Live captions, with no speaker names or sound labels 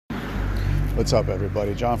What's up,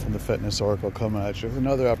 everybody? John from the Fitness Oracle coming at you with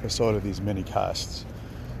another episode of these mini casts.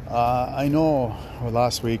 I know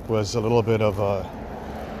last week was a little bit of a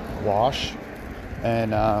wash,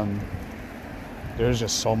 and there's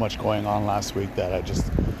just so much going on last week that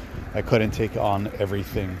I couldn't take on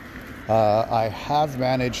everything. I have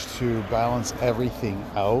managed to balance everything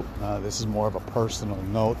out. This is more of a personal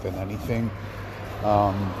note than anything.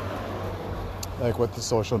 Like with the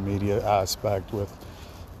social media aspect, with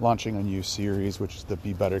launching a new series, which is the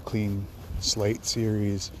Be Better Clean Slate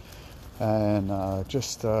series, and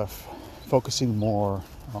just focusing more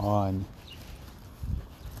on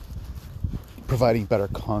providing better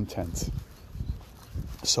content.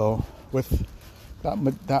 So with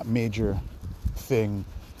that major thing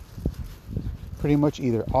pretty much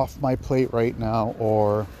either off my plate right now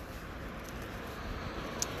or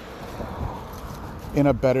in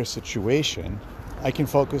a better situation, I can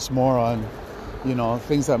focus more on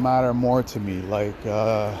things that matter more to me, like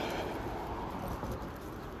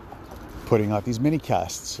putting out these mini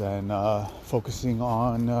casts and focusing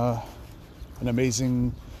on an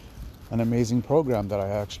amazing program that I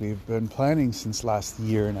actually have been planning since last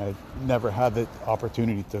year, and I never had the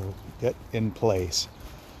opportunity to get in place.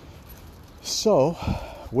 So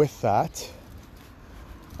with that,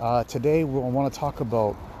 today we want to talk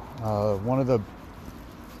about one of the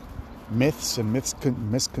myths and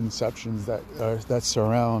misconceptions that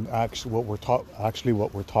surround what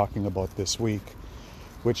we're talking about this week,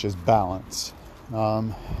 which is balance.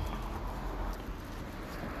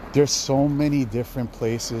 There's so many different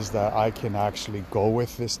places that I can actually go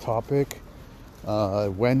with this topic.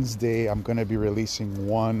 Wednesday, I'm going to be releasing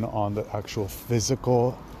one on the actual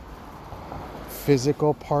physical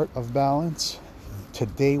part of balance.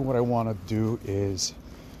 Today, what I want to do is,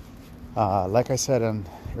 like I said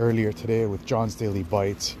earlier today with John's Daily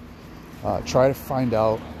Bites, try to find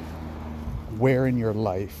out where in your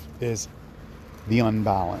life is the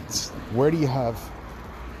unbalance. What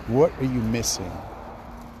are you missing?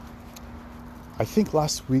 I think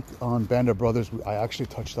last week on Band of Brothers, I actually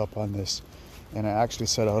touched up on this, and I actually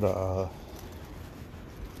set out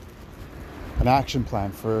an action plan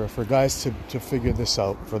for guys to figure this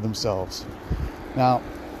out for themselves. Now,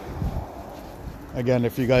 again,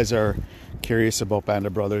 if you guys are curious about Band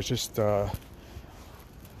of Brothers, just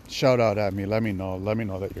shout out at me. Let me know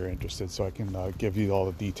that you're interested, so I can give you all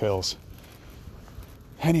the details.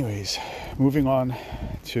 Anyways, moving on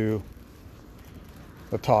to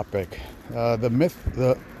the topic. The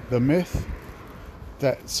myth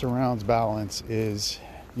that surrounds balance is,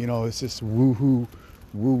 it's this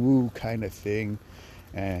woo-woo kind of thing,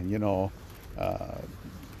 and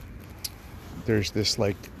there's this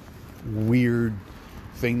like weird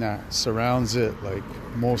thing that surrounds it, like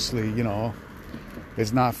mostly,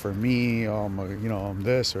 it's not for me, I'm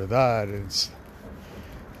this or that.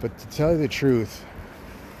 But to tell you the truth,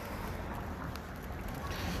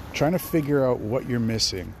 trying to figure out what you're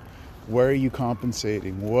missing, where are you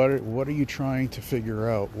compensating, what are you trying to figure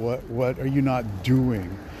out, what are you not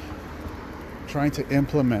doing, trying to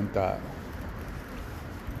implement that.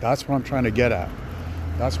 That's what I'm trying to get at.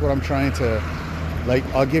 That's what I'm trying to,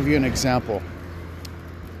 I'll give you an example.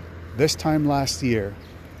 This time last year,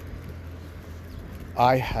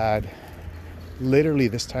 I had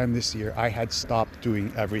stopped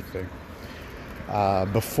doing everything.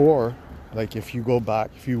 Before, if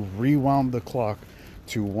you rewound the clock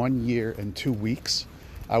to 1 year and 2 weeks,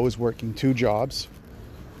 I was working 2 jobs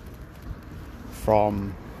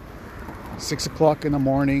from 6 o'clock in the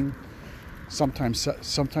morning, sometimes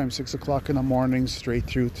 6 o'clock in the morning, straight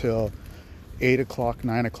through till 8 o'clock,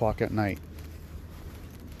 9 o'clock at night.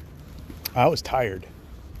 I was tired.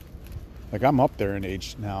 I'm up there in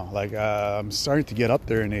age now. I'm starting to get up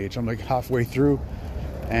there in age. I'm halfway through.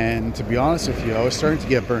 And to be honest with you, I was starting to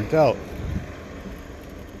get burnt out.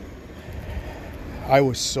 I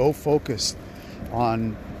was so focused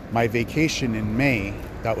on my vacation in May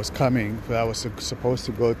that was coming. I was supposed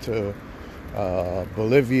to go to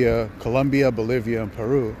Colombia, Bolivia, and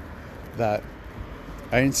Peru, that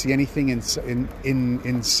I didn't see anything in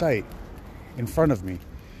sight in front of me.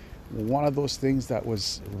 One of those things that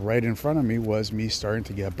was right in front of me was me starting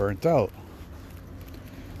to get burnt out.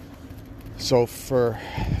 So for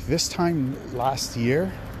this time last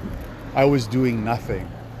year, I was doing nothing.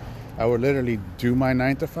 I would literally do my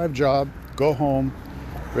 9-to-5 job, go home,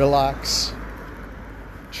 relax,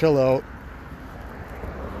 chill out,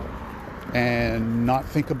 and not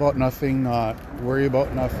think about nothing, not worry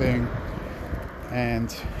about nothing.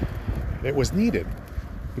 And it was needed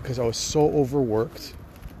because I was so overworked.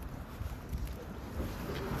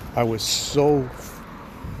 I was so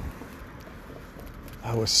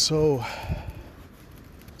I was so,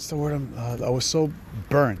 what's the word? I was so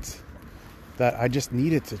burnt that I just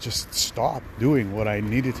needed to just stop doing what I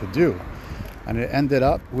needed to do. And it ended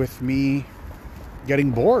up with me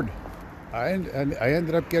getting bored. I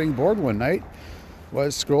ended up getting bored one night.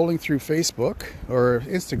 Was scrolling through Facebook or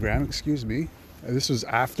Instagram, excuse me. This was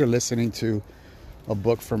after listening to a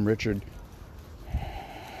book from Richard.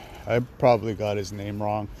 I probably got his name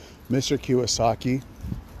wrong. Mr. Kiyosaki.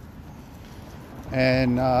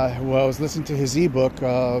 And I was listening to his ebook,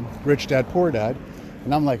 Rich Dad, Poor Dad.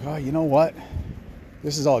 And I'm like, oh, you know what?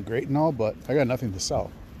 This is all great and all, but I got nothing to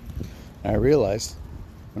sell. And I realized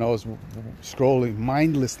when I was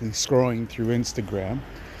mindlessly scrolling through Instagram,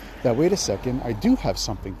 that wait a second, I do have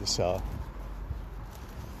something to sell.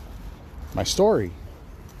 My story,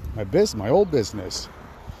 my old business.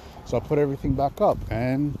 So I put everything back up,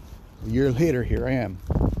 and a year later, here I am.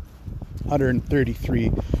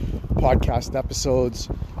 133 podcast episodes,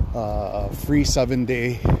 free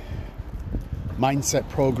 7-day mindset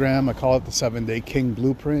program. I call it the 7-day King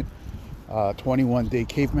Blueprint, 21-day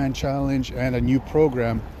Caveman Challenge, and a new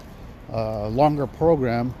program, longer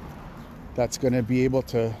program that's going to be able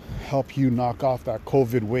to help you knock off that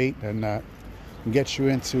COVID weight and get you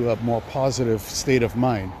into a more positive state of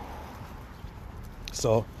mind.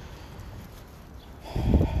 So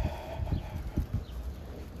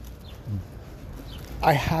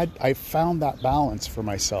I found that balance for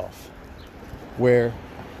myself where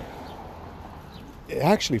it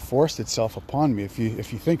actually forced itself upon me if you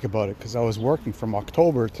think about it, because I was working from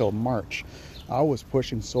October till March. I was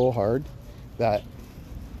pushing so hard that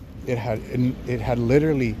it had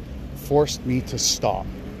literally forced me to stop.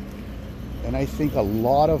 And I think a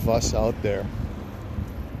lot of us out there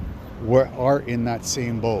are in that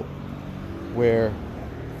same boat where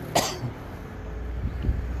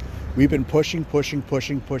we've been pushing,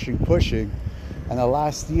 and the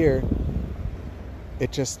last year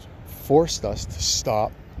it just forced us to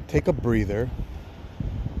stop, take a breather,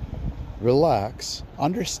 relax,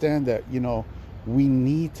 understand that, we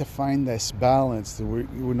need to find this balance,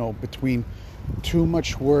 between too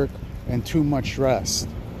much work and too much rest.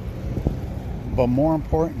 But more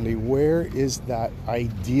importantly, where is that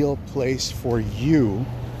ideal place for you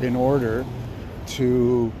in order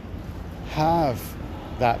to have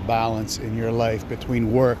that balance in your life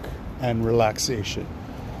between work and relaxation?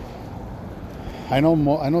 I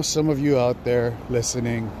know some of you out there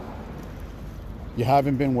listening, you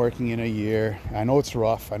haven't been working in a year. I know it's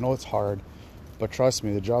rough. I know it's hard. But trust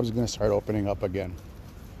me, the job's going to start opening up again.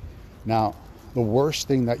 Now, the worst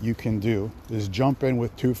thing that you can do is jump in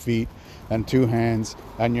with 2 feet and 2 hands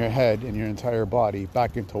and your head and your entire body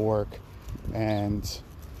back into work and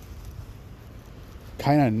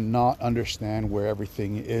kind of not understand where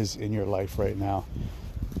everything is in your life right now.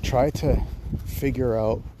 Try to figure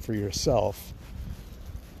out for yourself,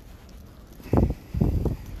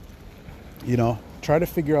 try to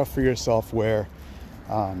figure out for yourself where,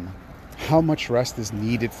 how much rest is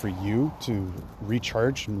needed for you to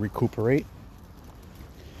recharge and recuperate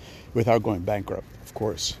without going bankrupt, of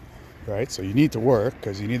course, right? So you need to work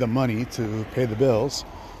because you need the money to pay the bills,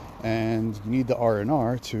 and you need the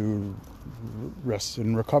R&R to rest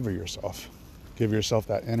and recover yourself. Give yourself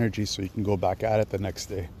that energy so you can go back at it the next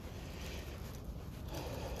day.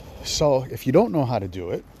 So if you don't know how to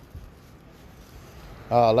do it,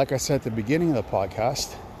 like I said at the beginning of the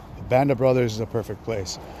podcast, Band of Brothers is a perfect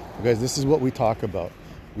place, because this is what we talk about.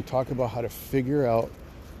 We talk about how to figure out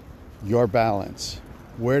your balance.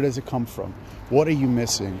 Where does it come from? What are you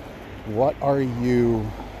missing? What are you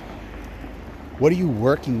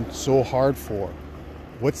working so hard for?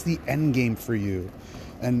 What's the end game for you?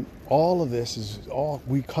 And all of this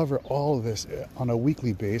we cover all of this on a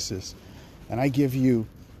weekly basis. And I give you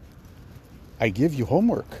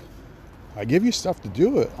homework. I give you stuff to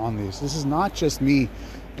do it on these. This is not just me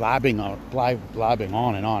blabbing on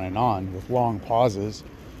and on and on with long pauses.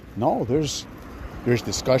 No, there's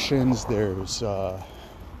discussions, there's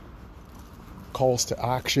calls to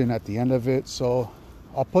action at the end of it. So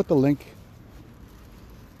I'll put the link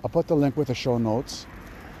with the show notes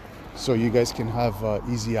so you guys can have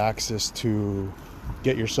easy access to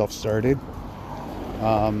get yourself started.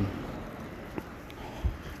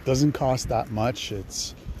 Doesn't cost that much.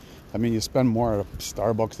 You spend more at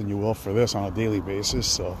Starbucks than you will for this on a daily basis.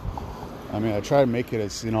 So, I try to make it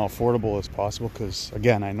as, affordable as possible, because,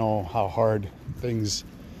 again, I know how hard things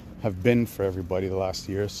have been for everybody the last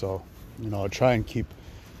year. So, I try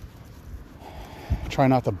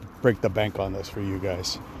not to break the bank on this for you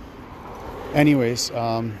guys. Anyways,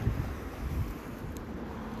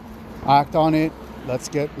 act on it. let's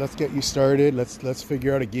get you started. Let's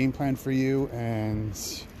figure out a game plan for you, and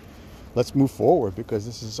let's move forward, because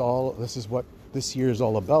this is what this year is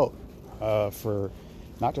all about, for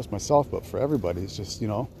not just myself but for everybody. It's just,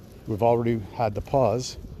 we've already had the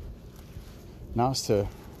pause. Now it's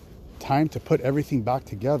time to put everything back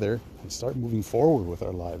together and start moving forward with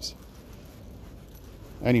our lives.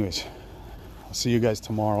 Anyways, I'll see you guys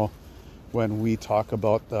tomorrow when we talk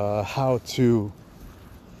about how to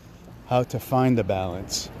find the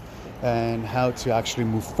balance and how to actually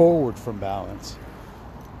move forward from balance.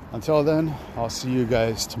 Until then, I'll see you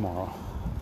guys tomorrow.